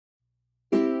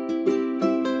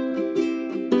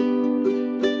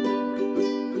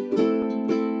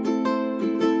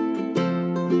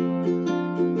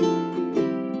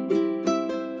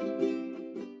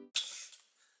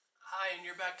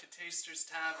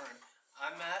Tavern.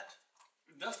 I'm Matt.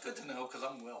 That's good to know because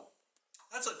I'm Will.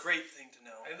 That's a great thing to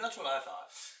know. And that's what I thought.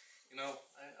 You know,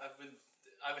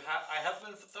 I have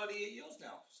been for 38 years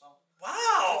now. So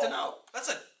wow, good to know. That's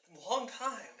a long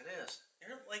time. It is.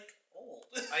 You're like old.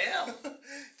 I am.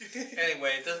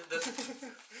 Anyway, this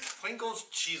Pringles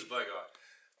cheeseburger.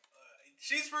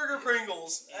 Cheeseburger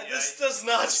Pringles. This does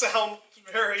not sound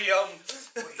very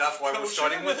That's why we're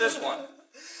starting with this one.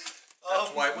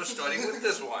 That's why we're starting with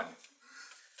this one.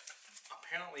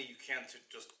 Apparently, you can't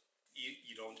just eat.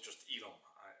 You don't just eat them.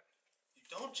 You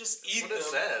don't just eat them. What it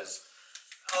says.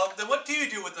 Then what do you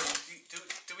do with them?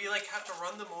 Do we like have to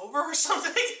run them over or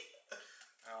something?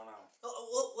 I don't know.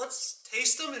 Well, let's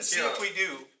taste them and see if we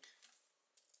do.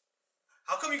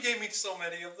 How come you gave me so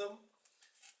many of them?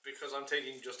 Because I'm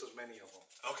taking just as many of them.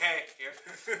 Okay, here.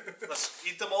 Let's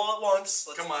eat them all at once.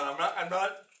 Come on, I'm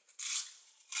not.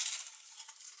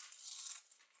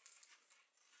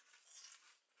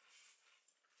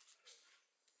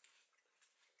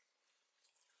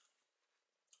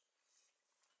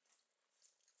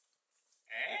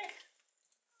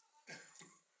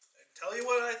 Tell you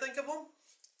what I think of them?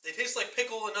 They taste like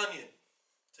pickle and onion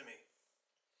to me.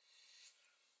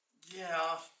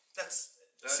 Yeah. That's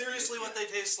seriously what they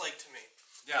taste like to me.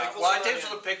 Yeah, Pickles well, and I tasted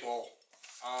onion. the pickle.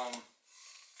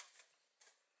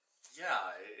 Yeah,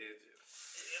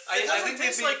 I think they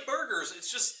taste like burgers. It's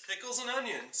just pickles and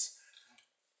onions.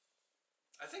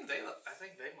 I think they might like.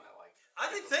 I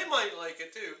think they might like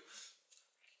it too.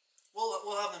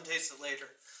 We'll have them taste it later.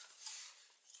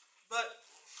 But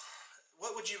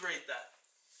what would you rate that?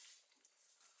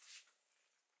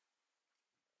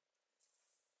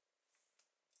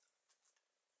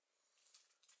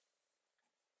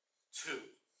 Two.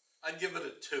 I'd give it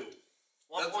a 2.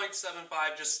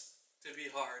 1.75 just to be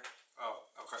hard. Oh,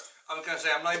 okay. I was going to say,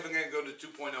 I'm not even going to go to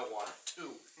 2.01. 2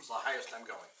 is the highest I'm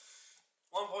going.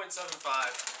 1.75.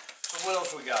 So what else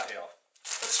we got here?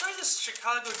 Let's try this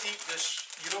Chicago deep dish.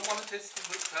 You don't want to taste the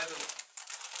kind of...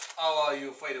 Oh, are you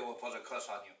afraid it will put a curse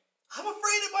on you? I'm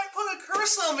afraid it might put a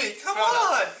curse on me. Come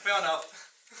on. Fair enough.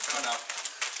 Fair enough.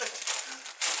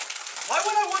 Why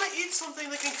would I want to eat something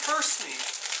that can curse me?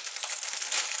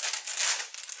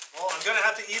 Well, I'm going to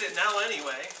have to eat it now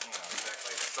anyway. Yeah,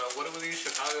 exactly. So what are these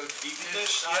Chicago deep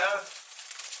dish? Yeah.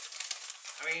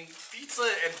 I mean, pizza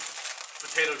and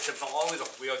potato chips are always a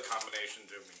weird combination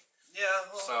to me.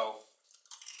 Yeah. Well, so...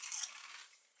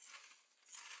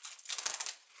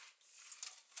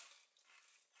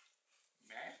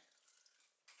 Meh.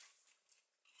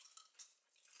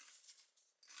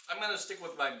 I'm going to stick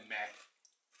with my meh.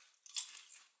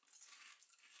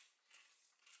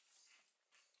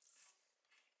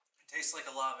 tastes like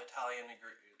a lot of Italian.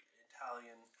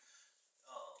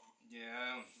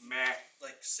 Yeah, meh.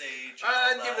 Like sage.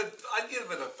 I'd give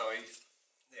it a 3.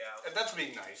 Yeah. And that's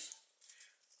being nice.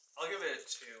 I'll give it a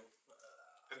 2.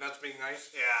 And that's being nice?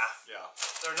 Yeah. Yeah.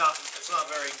 It's not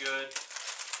very good.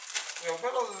 You know,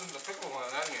 better than the pickle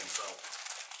and onion, so.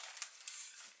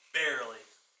 Barely.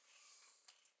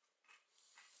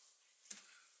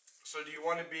 So do you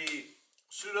want to be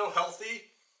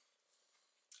pseudo-healthy,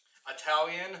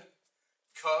 Italian,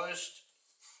 cursed,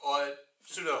 or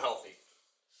pseudo-healthy?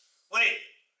 Wait,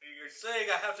 you're saying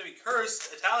I have to be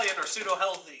cursed, Italian, or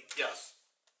pseudo-healthy? Yes.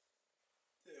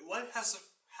 What has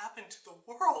happened to the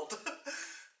world?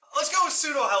 Let's go with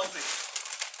pseudo-healthy.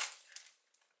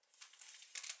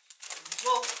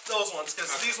 Well, those ones,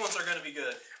 because these ones are going to be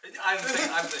good. I'm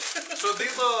thinking. So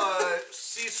these are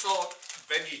sea salt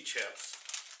veggie chips.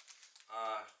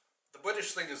 The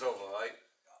British thing is over, right?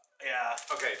 Yeah.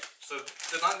 Okay, so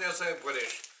they're not necessarily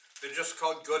British. They're just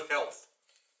called Good Health.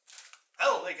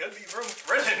 Hell, they could be from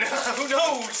Britain. Who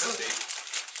knows? Could be.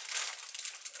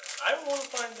 I don't want to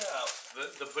find out.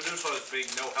 The producer is being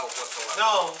no help whatsoever.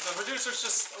 No, the producer's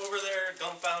just over there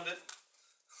dumbfounded.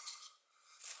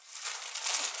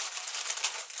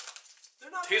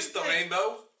 They're not. Taste the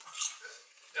rainbow?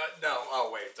 No. Oh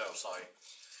wait, no, sorry.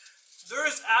 There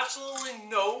is absolutely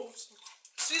no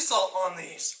sea salt on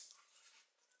these.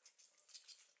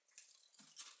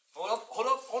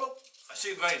 Hold up. I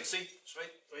see the vein. See? It's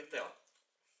right there.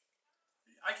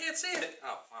 I can't see it.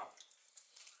 Oh, wow.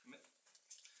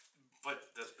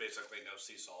 But there's basically no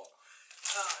sea salt.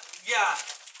 Yeah.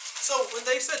 So when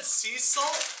they said sea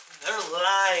salt, they're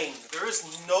lying. There is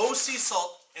no sea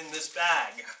salt in this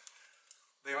bag.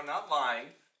 They are not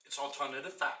lying. It's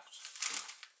alternative facts.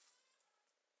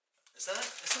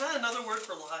 Isn't that another word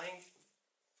for lying?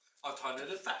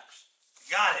 Alternative facts.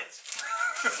 Got it.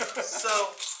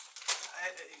 So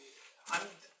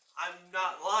I'm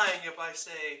not lying if I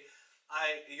say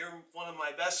you're one of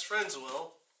my best friends,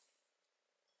 Will.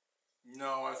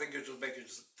 No, I think you're just making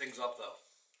things up though.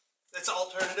 It's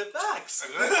alternative facts.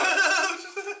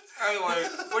 Anyway,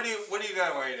 what do you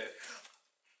got rate it?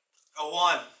 A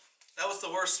 1. That was the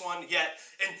worst one yet.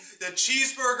 And the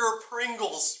cheeseburger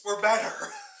Pringles were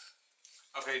better.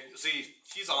 Okay, see,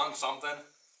 she's on something.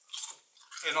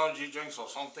 Energy drinks or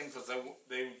something, because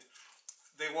they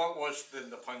weren't worse than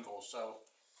the Pringles, so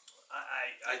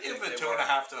I give think it they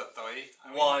 2.5 to a 3. I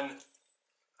mean, 1.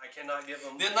 I cannot give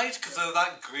them. They're nice because they're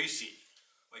not greasy,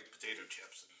 like potato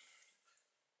chips.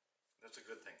 That's a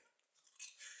good thing.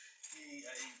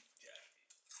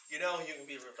 You know you can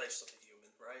be replaced with a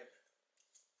human, right?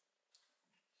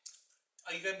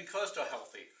 Are you going to be close to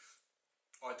healthy?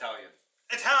 Or Italian?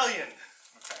 Italian!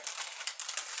 Okay.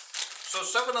 So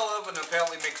 7-Eleven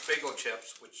apparently makes bagel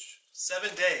chips, which...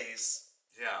 7 days.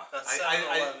 Yeah. Not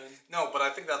 7-Eleven. No, but I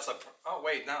think that's a... Oh,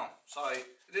 wait, no. Sorry.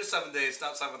 It is 7 days,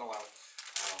 not 7-Eleven.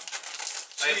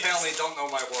 I apparently don't know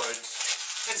my words.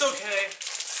 It's okay.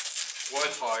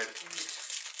 Words hard.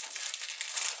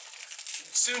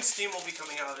 Soon steam will be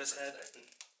coming out of his head.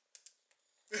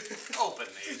 Open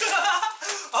these.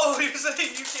 Oh, you're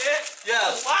saying you can't?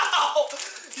 Yes. Wow!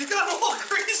 You got a little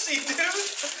greasy, dude.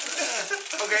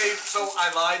 Okay, so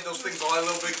I lied. Those things are a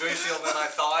little bit greasier than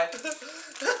I thought.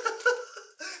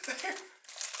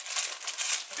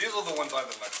 These are the ones I've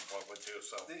been looking for too,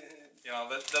 so... You know,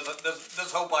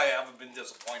 there's hope I haven't been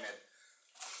disappointed.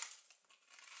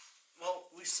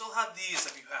 Well, we still have these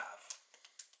if you have.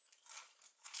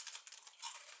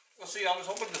 Well, see, I was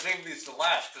hoping to save these to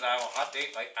last because I have a hot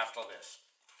date right after this.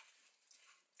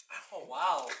 Oh,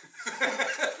 wow.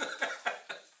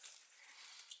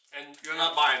 And you're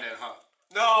not buying it, huh?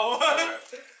 No.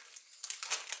 Okay.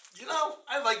 You know,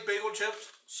 I like bagel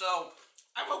chips, so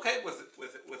I'm okay with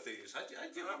these. I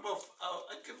give them a 4,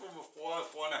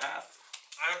 4.5.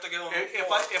 I have to give them a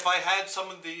 4. If I had some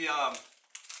of the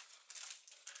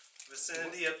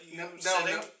vicinity of you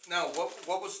no.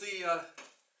 What was the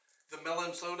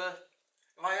melon soda?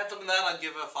 If I had some of that, I'd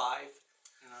give it a 5.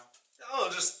 You know. Oh,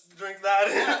 just drink that.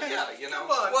 Yeah, you know.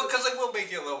 Come on. Well, because they will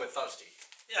make you a little bit thirsty.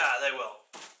 Yeah, they will.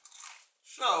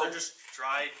 So they're just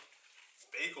dried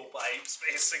bagel bites,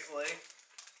 basically.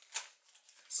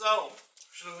 So,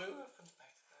 should we move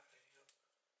back to that video?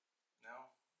 No.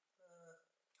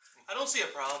 I don't see a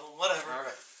problem. Whatever. All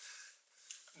right.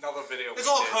 Another video. It's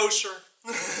all kosher.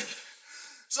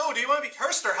 So, do you want to be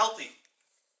cursed or healthy?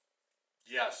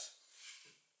 Yes.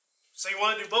 So you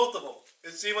want to do both of them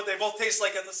and see what they both taste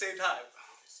like at the same time.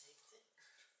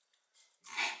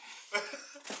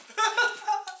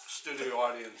 Studio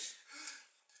audience.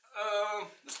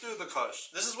 Let's do the curse.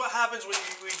 This is what happens when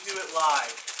we do it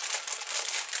live.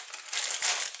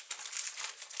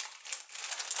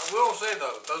 I will say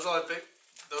though, those are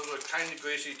kind of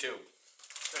greasy too.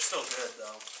 They're still good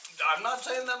though. I'm not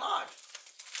saying they're not.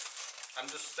 I'm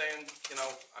just saying, you know,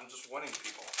 I'm just warning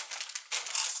people.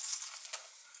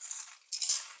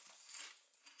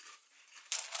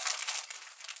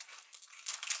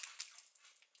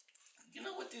 You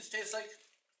know what these taste like?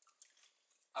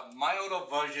 A milder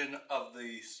version of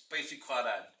the spicy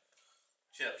crawdad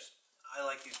chips. I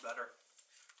like these better.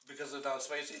 Because they're not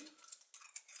spicy?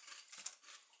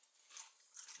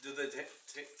 Do they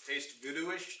taste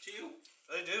voodoo-ish to you?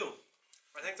 They do.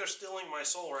 I think they're stealing my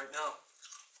soul right now.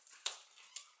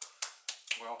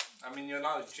 Well, I mean, you're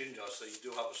not a ginger, so you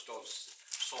do have a soul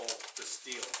to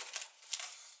steal.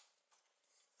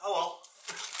 Oh well.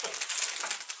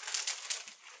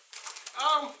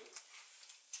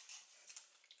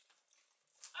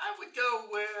 I would go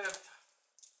with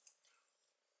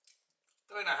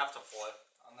 3.5 to 4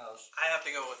 on those. I have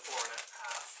to go with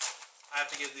 4.5. I have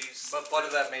to give these. But part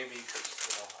of that may be because,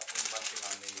 you know, I've been munching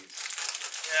on these.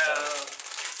 Yeah.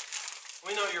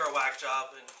 We know you're a whack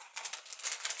job, and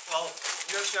well,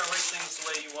 you're just gonna rate things the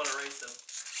way you want to rate them.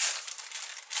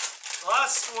 The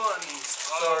last ones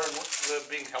are. So we're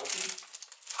being healthy.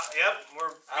 Yep,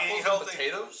 we're being healthy. Apples and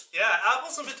potatoes. Yeah,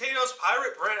 apples and potatoes,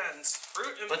 pirate brands,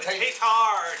 fruit and potato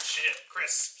chip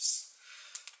crisps.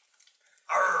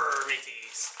 Arr,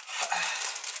 mateys.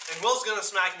 And Will's gonna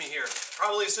smack me here,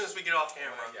 probably as soon as we get off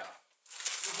camera. Yeah.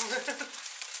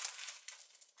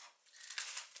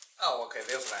 Oh, okay.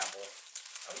 There's an apple.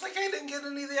 I was like, I didn't get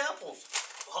any of the apples.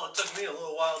 Well, it took me a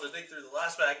little while to dig through the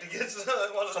last bag to get some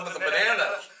of the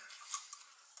bananas.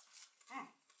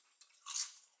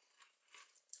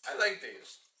 I like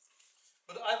these,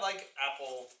 but I like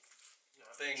apple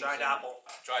things. Dried apple.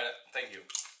 Dried. Thank you.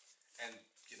 And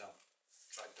you know,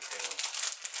 dried potato.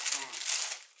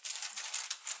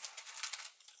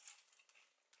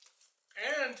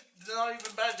 And they're not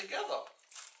even bad together.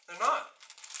 They're not.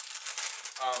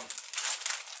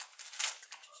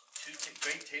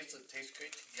 these that taste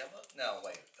great together? No,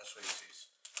 wait, that's Reese's.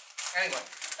 Anyway,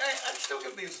 I'd still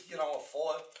give these, you know, a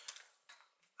 4.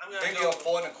 I'm gonna Maybe go a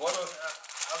 4 1/4.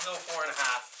 I'll go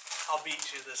 4.5. I'll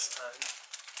beat you this time.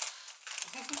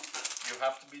 You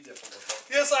have to be difficult.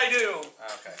 Yes, I do.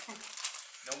 Okay.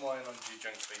 No more energy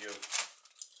drinks for you.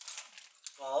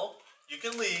 Well, you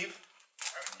can leave.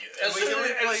 As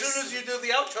soon as you do the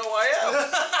outro, I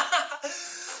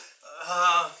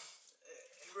am.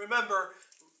 Remember,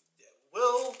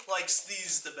 Will likes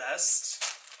these the best.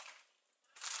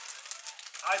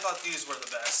 I thought these were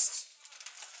the best.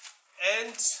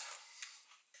 And,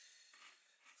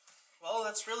 well,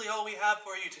 that's really all we have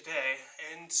for you today.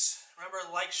 And remember,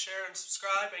 like, share, and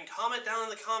subscribe, and comment down in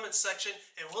the comments section,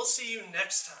 and we'll see you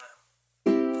next time.